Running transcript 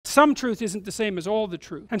some truth isn't the same as all the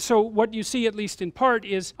truth. And so what you see, at least in part,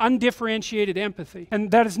 is undifferentiated empathy.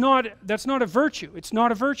 And that's not a virtue. It's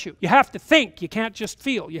not a virtue. You have to think. You can't just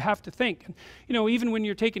feel. You have to think. And, you know, even when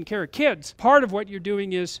you're taking care of kids, part of what you're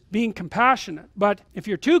doing is being compassionate. But if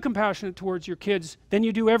you're too compassionate towards your kids, then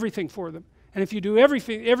you do everything for them. And if you do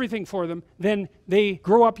everything for them, then they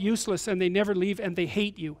grow up useless and they never leave and they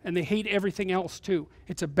hate you and they hate everything else too.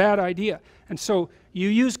 It's a bad idea. And so you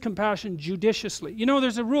use compassion judiciously. You know,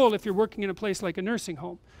 there's a rule if you're working in a place like a nursing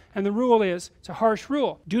home. And the rule is, it's a harsh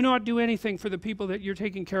rule, do not do anything for the people that you're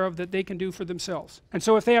taking care of that they can do for themselves. And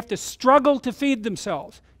so if they have to struggle to feed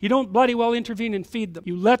themselves, you don't bloody well intervene and feed them.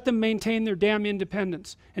 You let them maintain their damn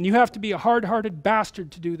independence. And you have to be a hard-hearted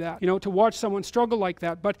bastard to do that, you know, to watch someone struggle like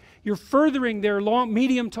that. But you're furthering their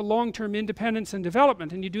medium to long-term independence and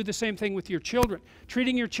development. And you do the same thing with your children.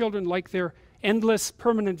 Treating your children like they're endless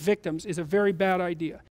permanent victims is a very bad idea.